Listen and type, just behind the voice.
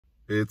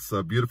It's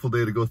a beautiful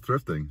day to go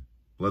thrifting.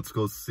 Let's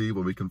go see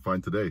what we can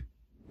find today.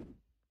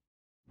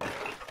 All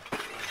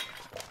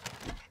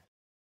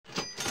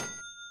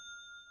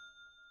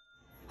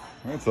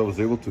right, so I was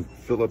able to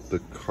fill up the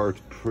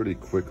cart pretty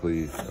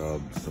quickly.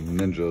 Some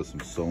Ninja, some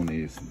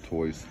Sony, some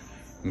toys.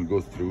 I'm gonna go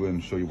through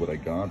and show you what I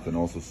got and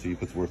also see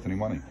if it's worth any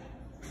money.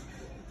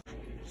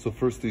 So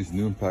first, these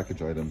new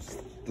package items.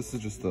 This is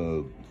just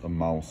a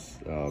mouse.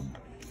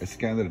 I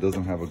scanned it, it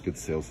doesn't have a good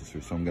sales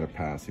history, so I'm gonna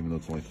pass, even though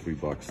it's only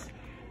 $3.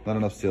 Not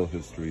enough sale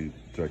history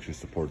to actually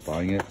support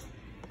buying it.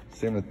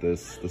 Same with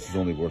this is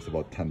only worth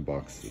about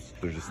 $10.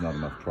 There's just not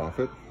enough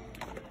profit.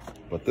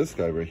 But this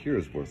guy right here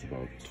is worth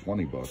about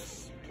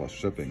 $20 plus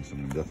shipping, so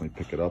I'm gonna definitely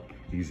pick it up.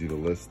 Easy to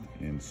list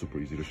and super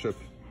easy to ship.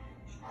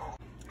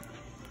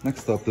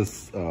 Next up,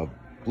 this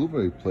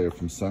Blu-ray player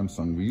from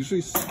Samsung. We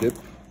usually skip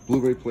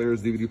Blu-ray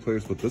players, DVD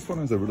players, but this one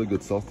has a really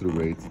good sell-through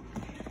rate,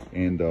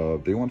 and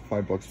they want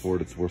 $5 for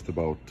it. It's worth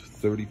about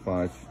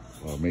 35,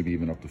 maybe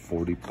even up to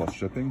 40 plus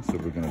shipping, so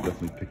we're gonna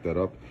definitely pick that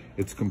up.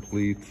 It's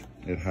complete.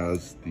 It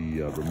has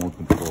the remote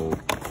control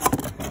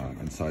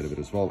inside of it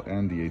as well,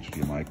 and the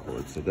HDMI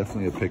cord, so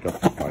definitely a pickup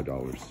for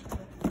 $5.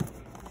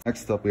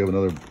 Next up, we have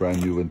another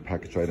brand new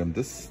package item.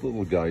 This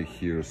little guy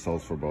here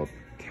sells for about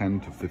 $10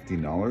 to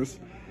 $15.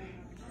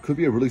 Could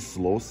be a really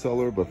slow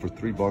seller, but for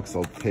 $3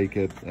 I'll take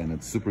it, and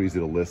it's super easy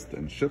to list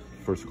and ship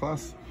first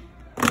class.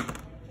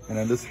 And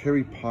then this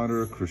Harry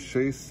Potter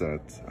crochet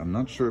set, I'm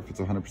not sure if it's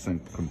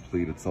 100%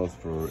 complete. It sells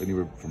for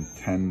anywhere from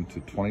 $10 to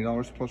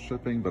 $20 plus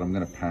shipping, but I'm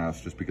gonna pass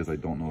just because I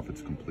don't know if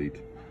it's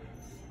complete.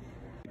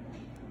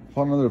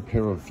 Found another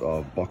pair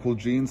of buckle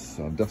jeans.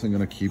 I'm definitely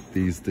gonna keep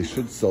these. They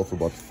should sell for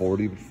about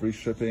 $40 with free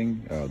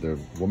shipping. They're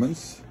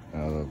women's.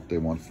 They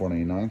want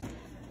 $4.99.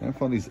 And I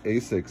found these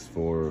Asics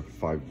for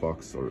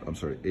 $5, or I'm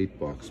sorry,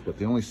 $8, but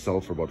they only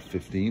sell for about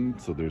 15,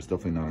 so there's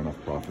definitely not enough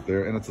profit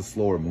there, and it's a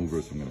slower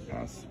mover, so I'm gonna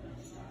pass.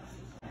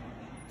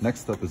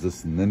 Next up is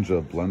this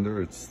Ninja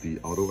blender. It's the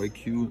Auto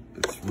IQ.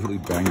 It's really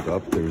banged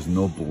up. There's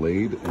no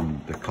blade and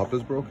the cup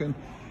is broken,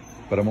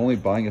 but I'm only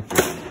buying it for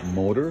the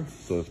motor,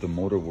 so if the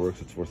motor works,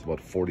 it's worth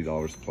about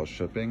 $40 plus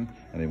shipping,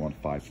 and they want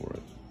 $5 for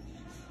it.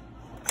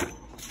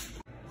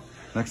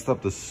 Next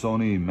up, the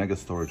Sony Mega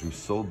Storage. We've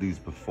sold these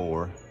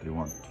before. They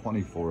want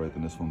 $20 for it,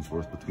 and this one's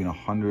worth between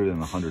 $100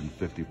 and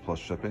 $150 plus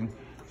shipping.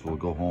 So we'll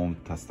go home,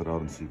 test it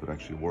out, and see if it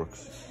actually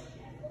works.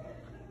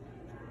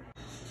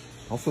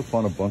 Also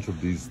found a bunch of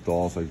these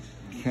dolls. I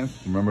can't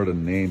remember the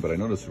name, but I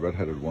know this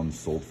red-headed one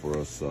sold for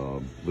us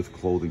with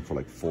clothing for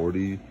like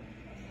 $40,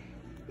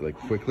 like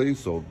quickly.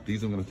 So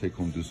these I'm gonna take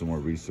home, do some more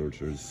research.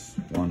 There's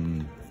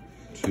 1,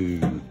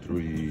 2,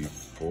 3,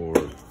 4,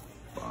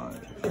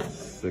 5,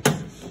 6,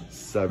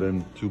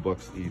 7,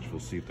 $2 each. We'll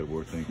see if they're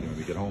worth anything when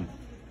we get home.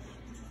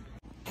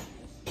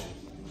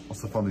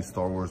 Also found these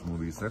Star Wars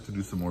movies. I have to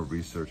do some more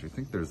research. I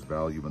think there's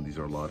value when these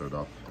are loaded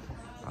up,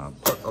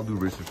 but I'll do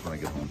research when I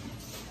get home.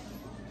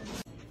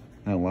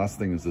 And last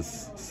thing is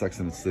this Sex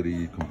and the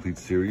City complete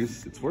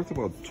series. It's worth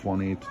about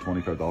 $20 to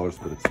 $25,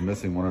 but it's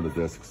missing one of the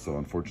discs, so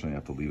unfortunately I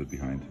have to leave it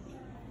behind.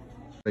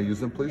 Can I use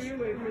them, please? Can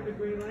you wait for the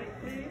green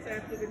light, please?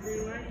 After the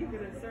green light, you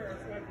can insert or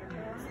swipe your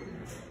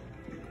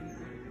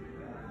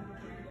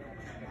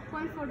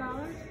card.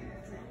 $24.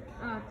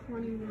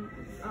 20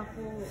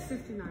 for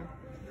 59.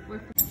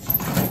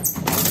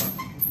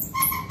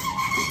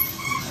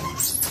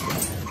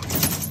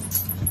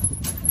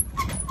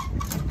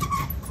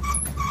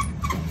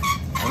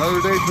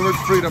 Another day towards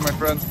freedom, my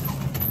friends.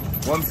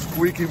 One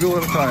squeaky wheel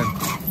at a time.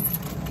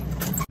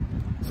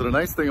 So the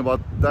nice thing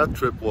about that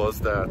trip was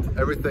that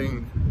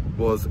everything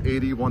was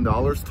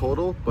 $81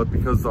 total, but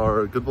because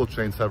our Goodwill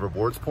chains have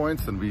rewards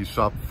points and we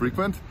shop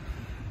frequent,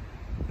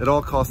 it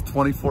all cost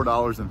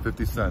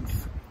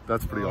 $24.50.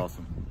 That's pretty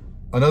awesome.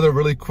 Another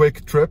really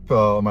quick trip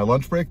on my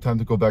lunch break. Time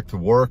to go back to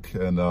work,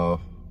 and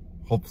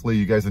hopefully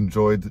you guys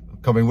enjoyed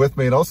coming with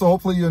me, and also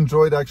hopefully you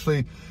enjoyed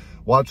actually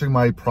watching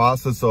my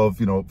process of,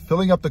 you know,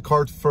 filling up the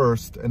cart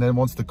first, and then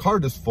once the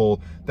cart is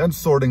full, then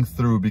sorting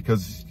through,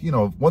 because, you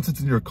know, once it's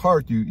in your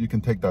cart, you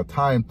can take that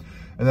time.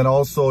 And then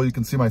also you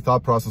can see my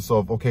thought process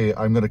of, okay,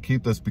 I'm going to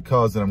keep this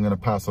because, and I'm going to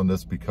pass on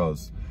this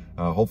because.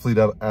 Hopefully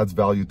that adds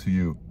value to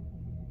you.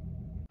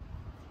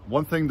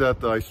 One thing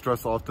that I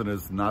stress often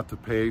is not to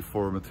pay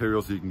for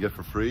materials that you can get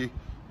for free.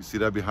 You see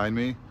that behind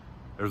me?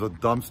 There's a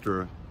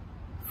dumpster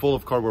full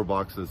of cardboard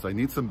boxes. I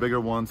need some bigger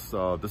ones.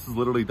 This is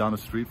literally down the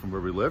street from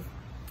where we live.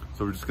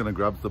 So we're just gonna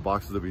grab the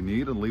boxes that we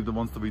need and leave the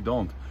ones that we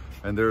don't.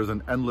 And there's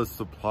an endless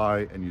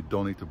supply, and you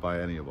don't need to buy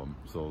any of them.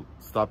 So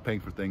stop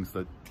paying for things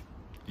that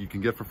you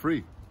can get for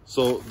free.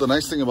 So the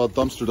nice thing about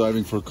dumpster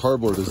diving for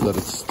cardboard is that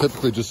it's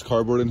typically just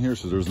cardboard in here,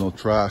 so there's no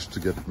trash to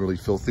get really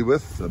filthy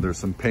with. And there's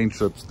some paint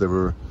chips.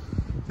 I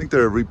think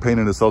they're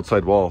repainting this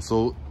outside wall.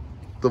 So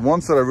the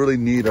ones that I really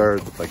need are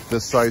like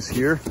this size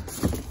here.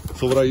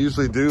 So what I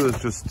usually do is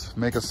just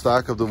make a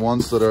stack of the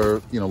ones that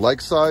are, you know,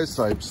 like size.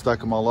 I stack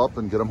them all up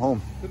and get them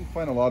home. Didn't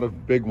find a lot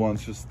of big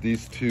ones, just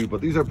these two,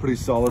 but these are pretty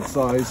solid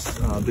size.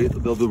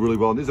 They'll do really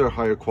well. And these are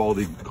higher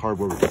quality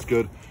cardboard, which is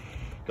good.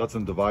 Got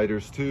some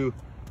dividers too.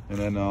 and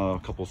then a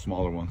couple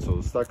smaller ones.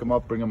 So stack them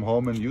up, bring them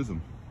home and use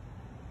them.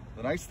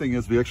 The nice thing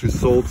is we actually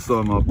sold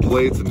some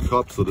plates and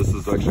cups, so this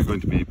is actually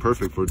going to be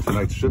perfect for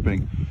tonight's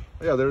shipping.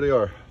 But yeah, there they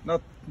are.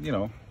 Not, you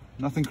know,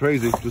 nothing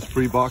crazy, just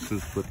free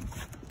boxes, but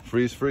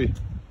free is free.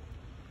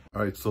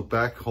 All right, so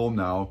back home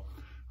now.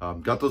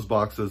 Got those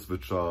boxes,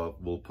 which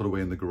we'll put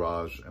away in the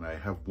garage, and I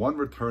have one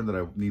return that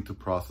I need to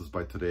process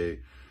by today.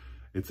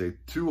 It's a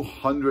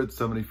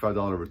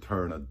 $275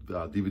 return,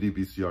 a DVD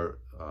VCR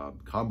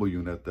combo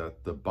unit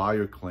that the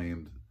buyer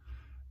claimed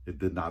it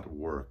did not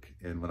work.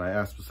 And when I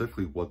asked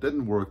specifically what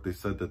didn't work, they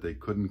said that they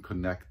couldn't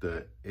connect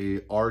the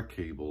AR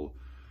cable.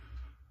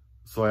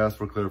 So I asked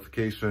for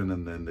clarification,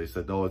 and then they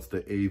said, no, it's the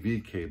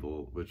AV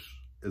cable, which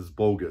is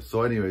bogus.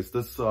 So anyways,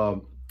 this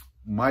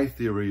my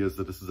theory is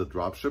that this is a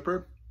drop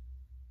shipper.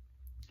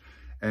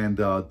 And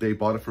they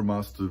bought it from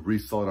us to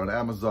resell it on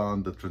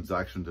Amazon. The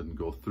transaction didn't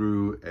go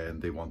through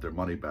and they want their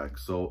money back.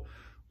 So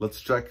let's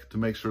check to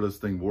make sure this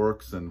thing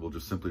works, and we'll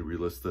just simply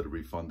relist it,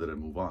 refund it,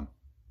 and move on.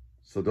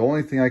 So the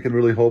only thing I can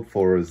really hope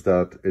for is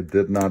that it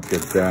did not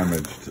get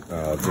damaged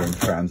during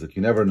transit.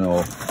 You never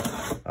know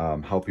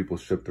how people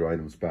ship their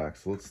items back.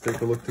 So let's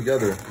take a look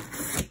together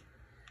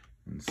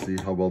and see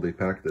how well they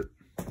packed it.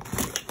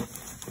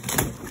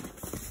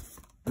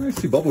 I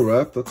see bubble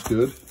wrap, that's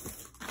good.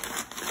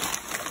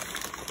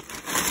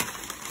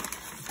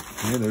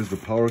 Okay, there's the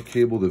power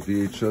cable, the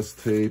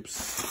VHS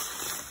tapes.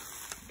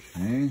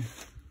 Okay.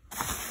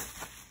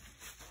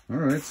 All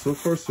right, so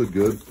far so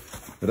good.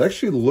 It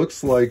actually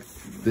looks like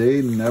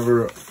they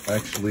never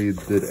actually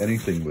did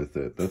anything with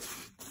it. That's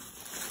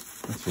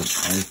what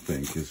I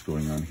think is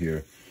going on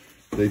here.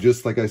 They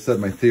just, like I said,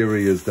 my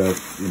theory is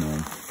that, you know,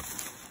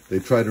 they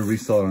tried to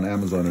resell it on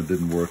Amazon and it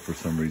didn't work for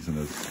some reason.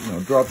 As you know,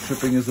 drop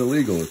shipping is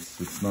illegal.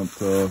 It's not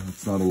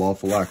a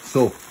lawful act.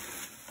 So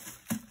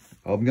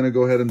I'm gonna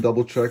go ahead and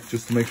double check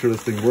just to make sure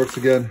this thing works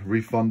again,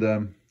 refund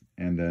them,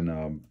 and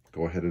then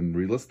go ahead and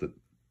relist it.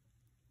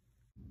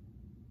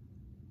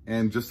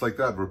 And just like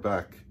that, we're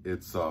back.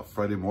 It's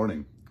Friday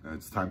morning, and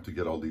it's time to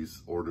get all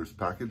these orders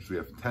packaged. We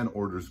have 10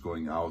 orders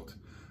going out,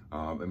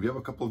 and we have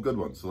a couple of good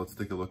ones. So let's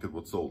take a look at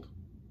what sold.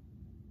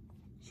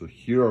 So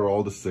here are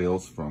all the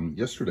sales from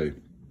yesterday.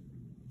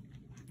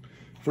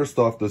 First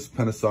off, this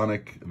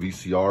Panasonic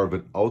VCR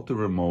without the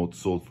remote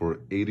sold for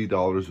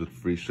 $80 with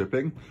free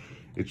shipping.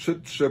 It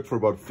should ship for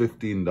about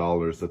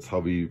 $15. That's how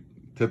we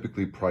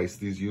typically price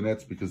these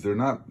units, because they're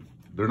not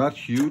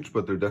huge,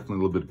 but they're definitely a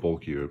little bit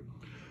bulkier.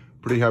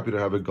 Pretty happy to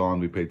have it gone.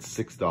 We paid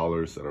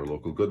 $6 at our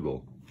local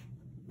Goodwill.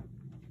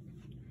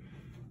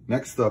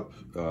 Next up,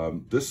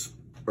 this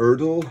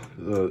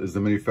Erdl is the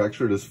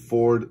manufacturer, this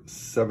Ford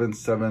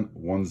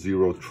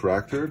 7710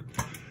 tractor.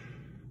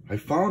 I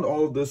found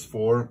all of this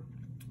for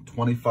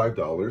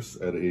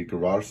 $25 at a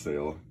garage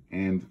sale,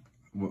 and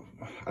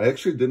I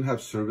actually didn't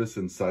have service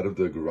inside of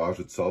the garage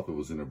itself. It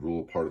was in a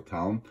rural part of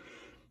town.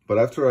 But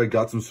after I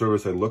got some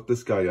service, I looked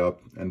this guy up,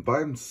 and by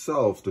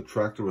himself, the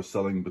tractor was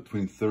selling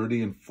between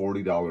 $30 and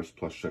 $40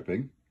 plus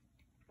shipping.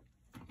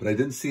 But I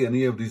didn't see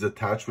any of these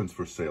attachments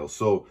for sale.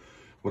 So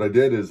what I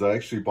did is I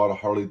actually bought a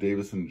Harley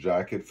Davidson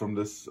jacket from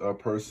this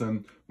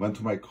person, went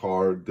to my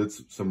car, did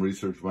some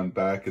research, went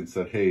back and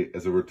said, hey,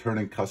 as a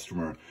returning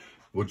customer,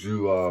 would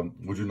you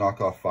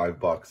knock off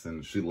 $5?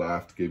 And she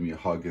laughed, gave me a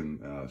hug,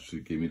 and she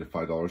gave me the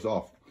 $5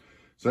 off.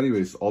 So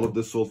anyways, all of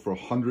this sold for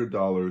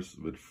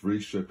 $100 with free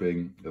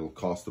shipping. It'll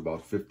cost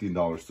about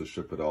 $15 to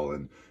ship it all.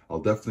 And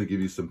I'll definitely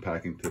give you some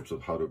packing tips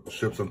of how to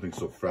ship something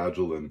so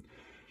fragile and,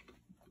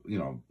 you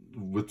know,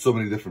 with so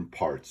many different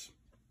parts.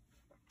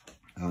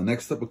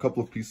 Next up, a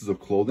couple of pieces of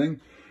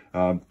clothing.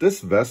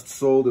 This vest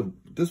sold.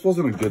 This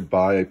wasn't a good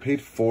buy. I paid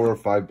 $4 or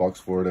 $5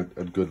 for it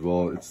at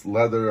Goodwill. It's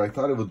leather. I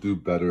thought it would do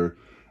better.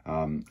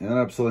 Ended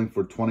up selling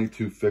for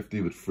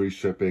 $22.50 with free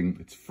shipping.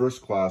 It's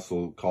first class, so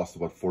it'll cost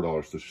about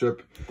 $4 to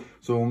ship.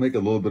 So we'll make a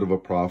little bit of a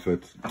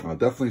profit.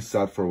 Definitely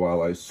sat for a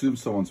while. I assume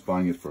someone's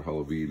buying it for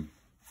Halloween.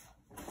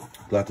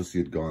 Glad to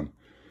see it gone.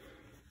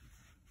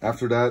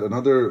 After that,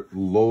 another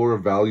lower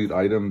valued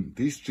item.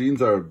 These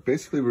jeans are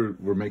basically,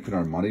 we're making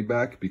our money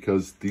back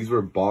because these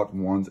were bought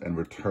once and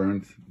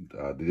returned.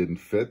 They didn't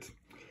fit.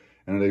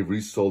 And they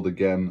resold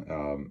again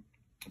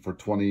for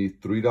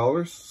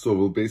 $23. So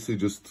we'll basically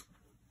just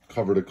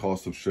cover the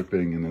cost of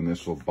shipping an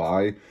initial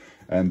buy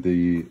and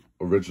the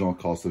original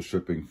cost of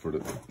shipping for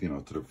the, you know,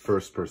 to the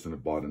first person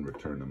that bought and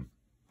returned them.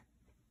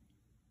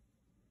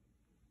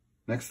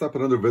 Next up,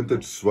 another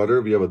vintage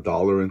sweater. We have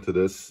 $1 into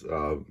this.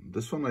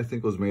 This one I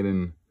think was made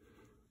in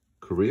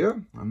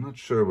Korea. I'm not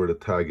sure where the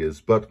tag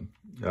is, but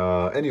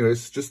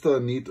anyways, just a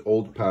neat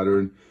old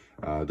pattern.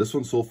 This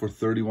one sold for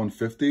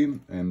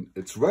 $31.50, and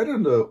it's right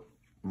on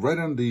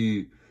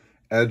the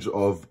edge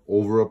of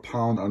over a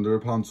pound, under a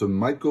pound. So it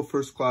might go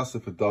first class.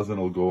 If it doesn't,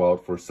 it'll go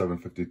out for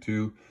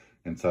 $7.52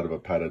 inside of a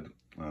padded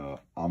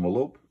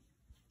envelope.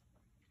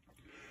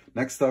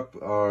 Next up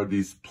are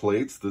these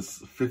plates,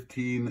 this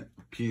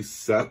 15-piece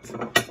set.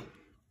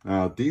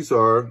 These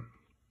are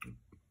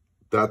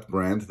that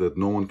brand that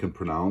no one can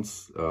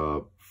pronounce,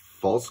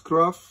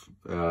 Falskraft.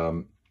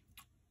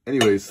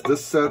 Anyways,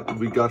 this set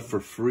we got for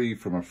free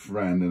from a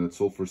friend, and it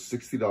sold for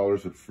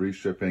 $60 with free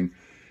shipping.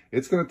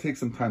 It's going to take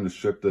some time to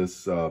ship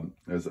this,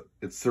 as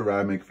it's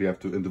ceramic. We have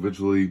to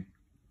individually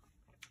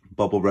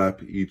bubble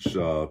wrap each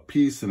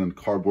piece and then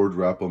cardboard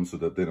wrap them so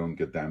that they don't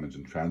get damaged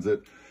in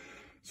transit.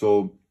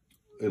 So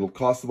it'll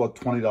cost about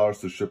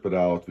 $20 to ship it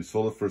out. We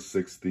sold it for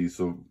 $60,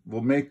 so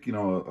we'll make, you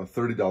know, a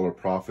 $30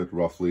 profit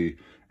roughly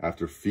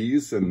after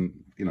fees,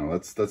 and you know,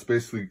 that's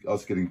basically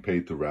us getting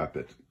paid to wrap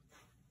it.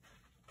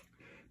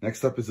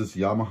 Next up is this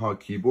Yamaha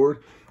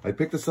keyboard. I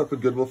picked this up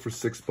at Goodwill for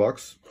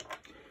 $6.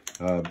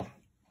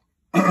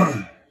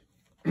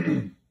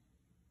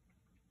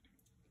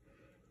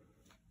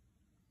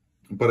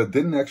 But it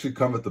didn't actually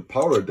come with the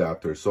power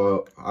adapter,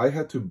 so I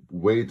had to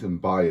wait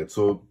and buy it.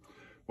 So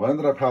what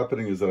ended up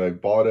happening is that I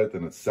bought it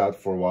and it sat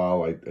for a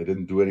while. I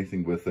didn't do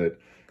anything with it.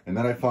 And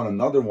then I found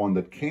another one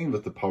that came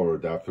with the power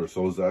adapter,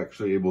 so I was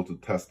actually able to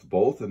test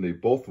both, and they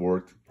both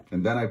worked.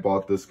 And then I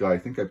bought this guy. I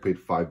think I paid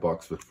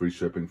 $5 with free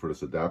shipping for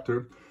this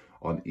adapter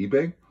on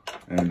eBay,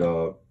 and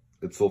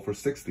it sold for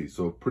 $60.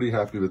 So pretty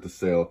happy with the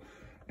sale,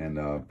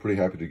 and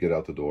pretty happy to get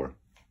out the door.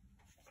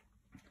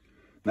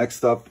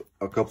 Next up,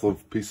 a couple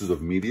of pieces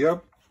of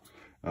media.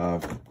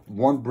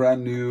 One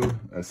brand new,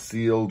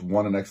 sealed,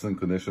 one in excellent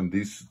condition.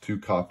 These 2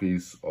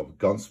 copies of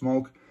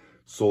Gunsmoke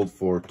sold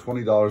for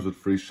 $20 with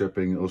free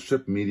shipping. It'll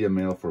ship media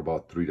mail for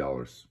about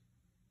 $3.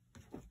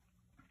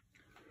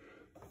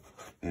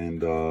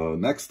 And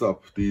next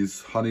up,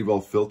 these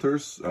Honeywell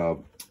filters.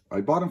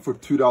 I bought them for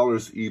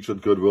 $2 each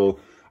at Goodwill.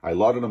 I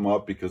loaded them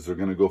up because they're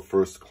going to go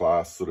first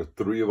class. So the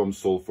 3 of them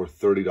sold for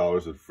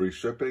 $30 with free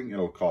shipping.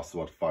 It'll cost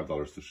about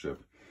 $5 to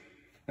ship.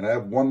 And I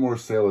have one more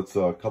sale. It's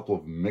a couple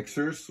of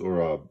mixers,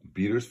 or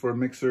beaters for a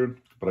mixer,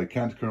 but I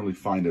can't currently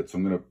find it. So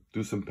I'm going to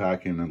do some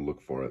packing and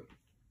look for it.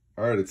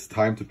 All right, it's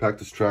time to pack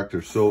this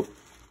tractor. So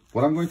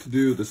what I'm going to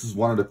do, this is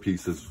one of the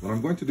pieces. What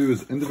I'm going to do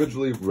is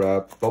individually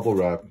bubble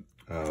wrap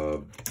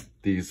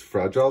these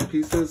fragile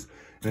pieces.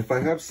 And if I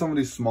have some of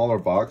these smaller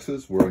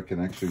boxes where I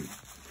can actually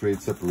create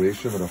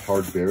separation with a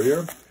hard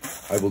barrier,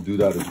 I will do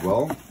that as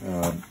well.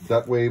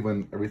 That way,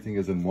 when everything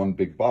is in one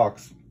big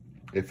box,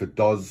 if it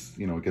does,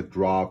 you know, get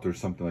dropped or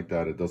something like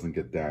that, it doesn't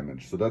get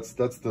damaged. So that's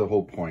the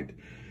whole point.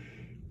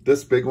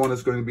 This big one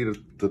is going to be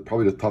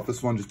probably the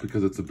toughest one, just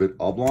because it's a bit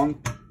oblong,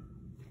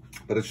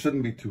 but it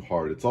shouldn't be too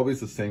hard. It's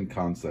always the same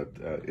concept.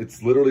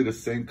 It's literally the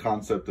same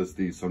concept as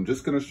these. So I'm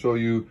just going to show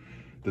you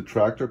the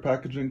tractor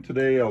packaging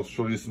today. I'll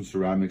show you some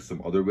ceramics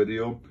some other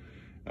video.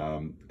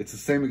 It's the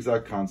same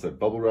exact concept.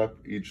 Bubble wrap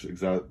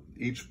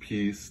each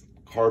piece,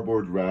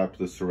 cardboard wrap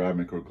the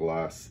ceramic or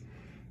glass,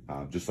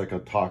 just like a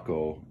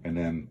taco, and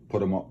then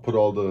put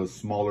all the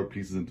smaller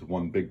pieces into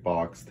one big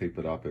box, tape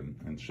it up,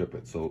 and ship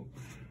it. So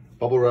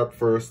bubble wrap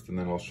first, and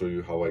then I'll show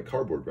you how I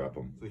cardboard wrap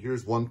them. So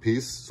here's one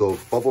piece. So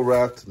bubble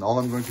wrapped, and all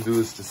I'm going to do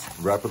is just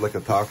wrap it like a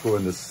taco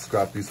in this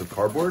scrap piece of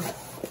cardboard.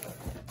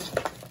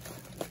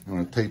 I'm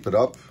going to tape it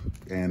up,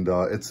 and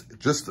it's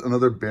just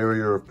another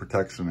barrier of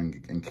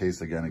protection in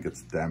case, again, it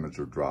gets damaged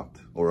or dropped,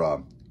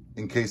 or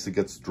in case it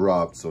gets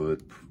dropped, so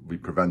that we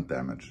prevent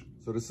damage.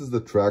 So this is the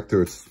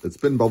tractor. It's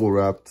been bubble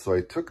wrapped. So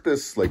I took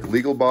this like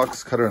legal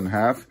box, cut it in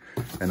half,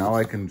 and now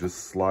I can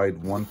just slide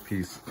one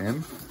piece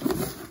in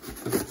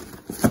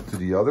to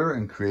the other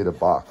and create a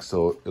box.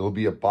 So it'll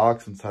be a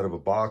box inside of a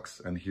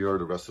box, and here are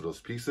the rest of those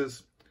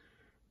pieces.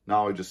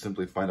 Now I just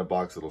simply find a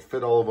box that'll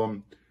fit all of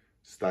them,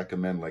 stack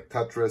them in like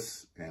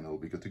Tetris, and it'll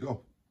be good to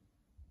go.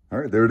 All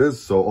right, there it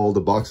is. So all the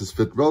boxes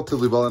fit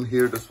relatively well in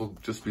here. This will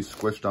just be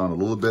squished down a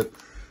little bit.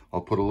 I'll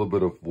put a little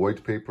bit of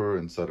void paper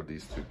inside of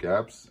these 2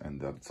 gaps,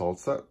 and that's all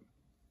set.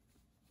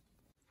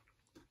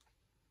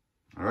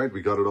 All right,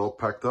 we got it all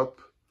packed up.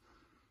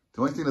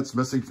 The only thing that's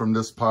missing from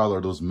this pile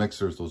are those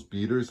mixers, those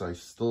beaters. I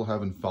still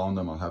haven't found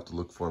them. I'll have to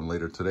look for them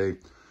later today.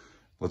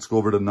 Let's go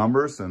over the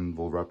numbers and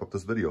we'll wrap up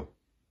this video.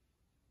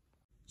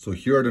 So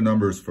here are the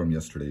numbers from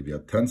yesterday. We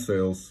had 10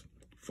 sales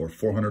for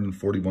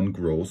 441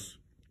 gross.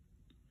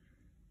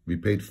 We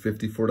paid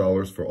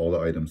 $54 for all the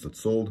items that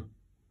sold.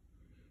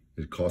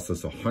 It cost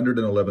us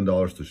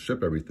 $111 to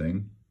ship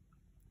everything.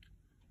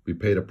 We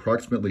paid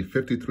approximately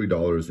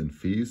 $53 in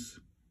fees,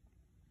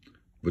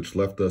 which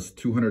left us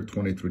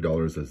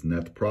 $223 as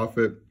net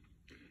profit.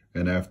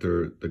 And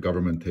after the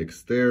government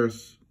takes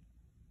theirs,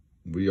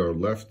 we are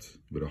left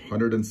with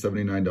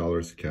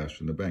 $179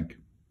 cash in the bank.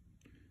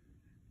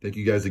 Thank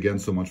you guys again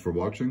so much for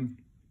watching.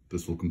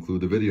 This will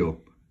conclude the video.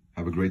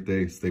 Have a great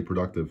day. Stay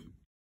productive.